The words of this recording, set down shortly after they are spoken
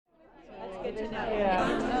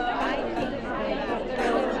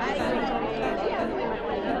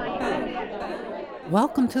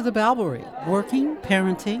Welcome to the Babblery, working,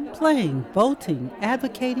 parenting, playing, voting,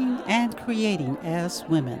 advocating, and creating as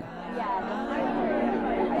women.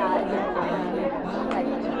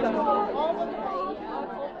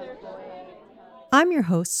 I'm your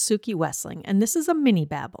host, Suki Wessling, and this is a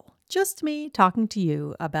Minibabble, just me talking to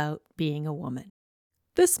you about being a woman.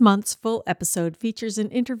 This month's full episode features an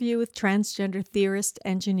interview with transgender theorist,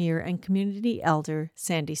 engineer, and community elder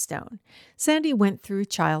Sandy Stone. Sandy went through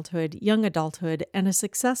childhood, young adulthood, and a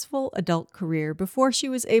successful adult career before she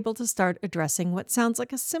was able to start addressing what sounds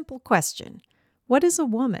like a simple question: what is a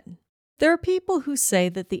woman? There are people who say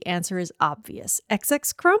that the answer is obvious: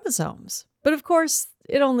 XX chromosomes. But of course,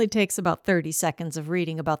 it only takes about 30 seconds of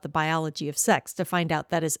reading about the biology of sex to find out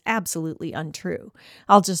that is absolutely untrue.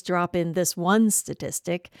 I'll just drop in this one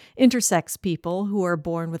statistic. Intersex people who are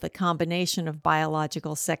born with a combination of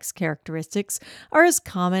biological sex characteristics are as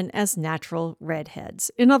common as natural redheads.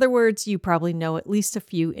 In other words, you probably know at least a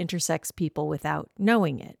few intersex people without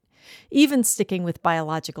knowing it. Even sticking with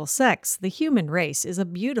biological sex, the human race is a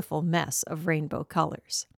beautiful mess of rainbow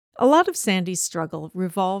colors. A lot of Sandy's struggle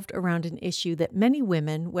revolved around an issue that many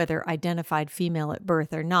women, whether identified female at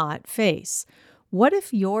birth or not, face. What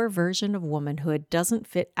if your version of womanhood doesn't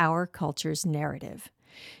fit our culture's narrative?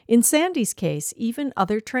 In Sandy's case, even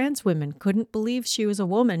other trans women couldn't believe she was a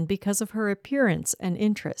woman because of her appearance and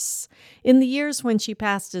interests. In the years when she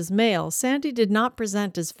passed as male, Sandy did not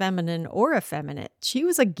present as feminine or effeminate. She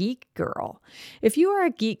was a geek girl. If you are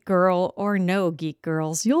a geek girl or know geek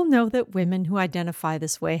girls, you'll know that women who identify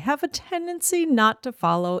this way have a tendency not to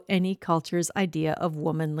follow any culture's idea of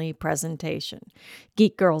womanly presentation.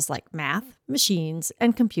 Geek girls like math, machines,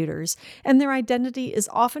 and computers, and their identity is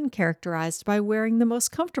often characterized by wearing the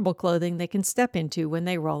most comfortable clothing they can step into when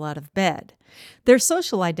they roll out of bed. Their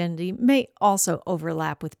social identity may also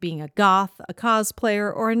overlap with being a goth, a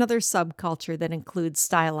cosplayer, or another subculture that includes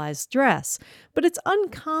stylized dress, but it's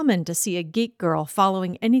uncommon to see a geek girl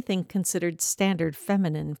following anything considered standard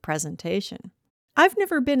feminine presentation. I've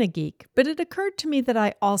never been a geek, but it occurred to me that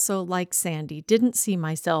I also, like Sandy, didn't see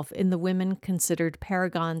myself in the women considered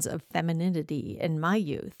paragons of femininity in my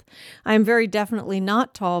youth. I am very definitely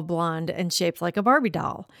not tall, blonde, and shaped like a Barbie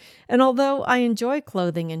doll. And although I enjoy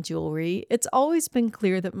clothing and jewelry, it's always been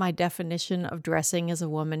clear that my definition of dressing as a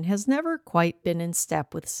woman has never quite been in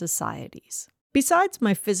step with society's. Besides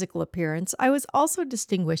my physical appearance, I was also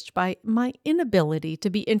distinguished by my inability to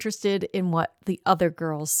be interested in what the other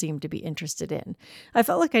girls seemed to be interested in. I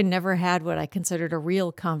felt like I never had what I considered a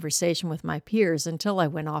real conversation with my peers until I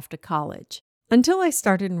went off to college. Until I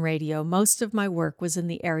started in radio, most of my work was in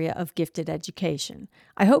the area of gifted education.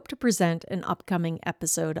 I hope to present an upcoming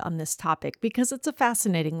episode on this topic because it's a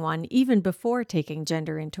fascinating one even before taking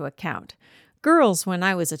gender into account. Girls, when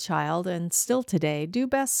I was a child, and still today, do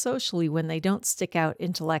best socially when they don't stick out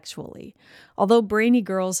intellectually. Although brainy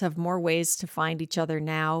girls have more ways to find each other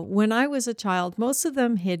now, when I was a child, most of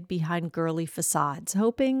them hid behind girly facades,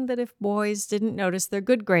 hoping that if boys didn't notice their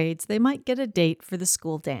good grades, they might get a date for the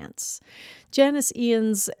school dance. Janice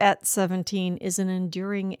Ian's At 17 is an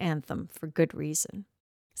enduring anthem for good reason.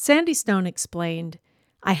 Sandy Stone explained,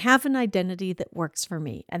 "I have an identity that works for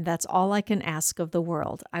me, and that's all I can ask of the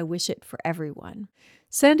world. I wish it for everyone."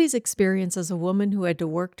 Sandy's experience as a woman who had to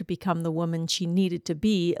work to become the woman she needed to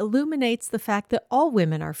be illuminates the fact that all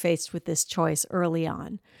women are faced with this choice early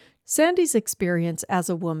on. Sandy's experience as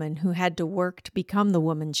a woman who had to work to become the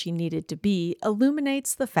woman she needed to be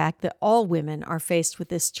illuminates the fact that all women are faced with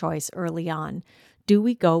this choice early on. Do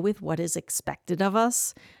we go with what is expected of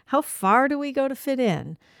us? How far do we go to fit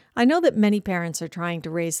in? I know that many parents are trying to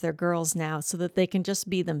raise their girls now so that they can just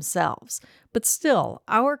be themselves, but still,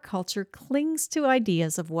 our culture clings to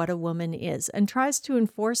ideas of what a woman is and tries to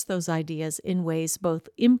enforce those ideas in ways both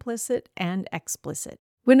implicit and explicit.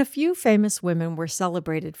 When a few famous women were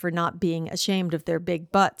celebrated for not being ashamed of their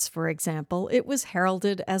big butts, for example, it was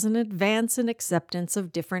heralded as an advance in acceptance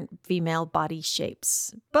of different female body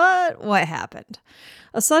shapes. But what happened?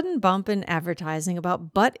 A sudden bump in advertising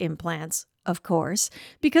about butt implants, of course,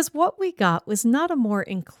 because what we got was not a more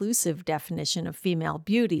inclusive definition of female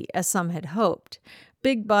beauty, as some had hoped.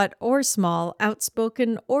 Big butt or small,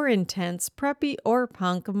 outspoken or intense, preppy or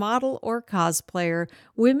punk, model or cosplayer,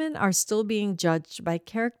 women are still being judged by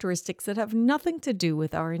characteristics that have nothing to do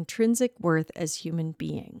with our intrinsic worth as human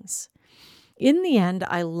beings. In the end,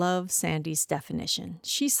 I love Sandy's definition.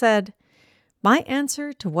 She said, "My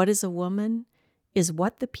answer to what is a woman is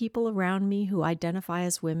what the people around me who identify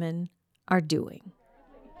as women are doing."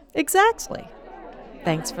 Exactly.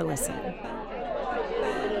 Thanks for listening.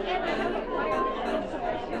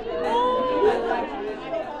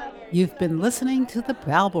 You've been listening to The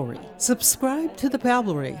Babblery. Subscribe to The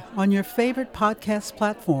Babblery on your favorite podcast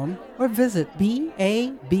platform or visit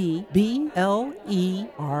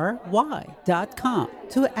BABBLERY.com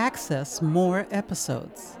to access more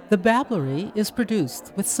episodes. The Babblery is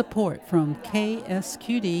produced with support from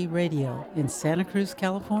KSQD Radio in Santa Cruz,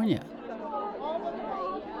 California.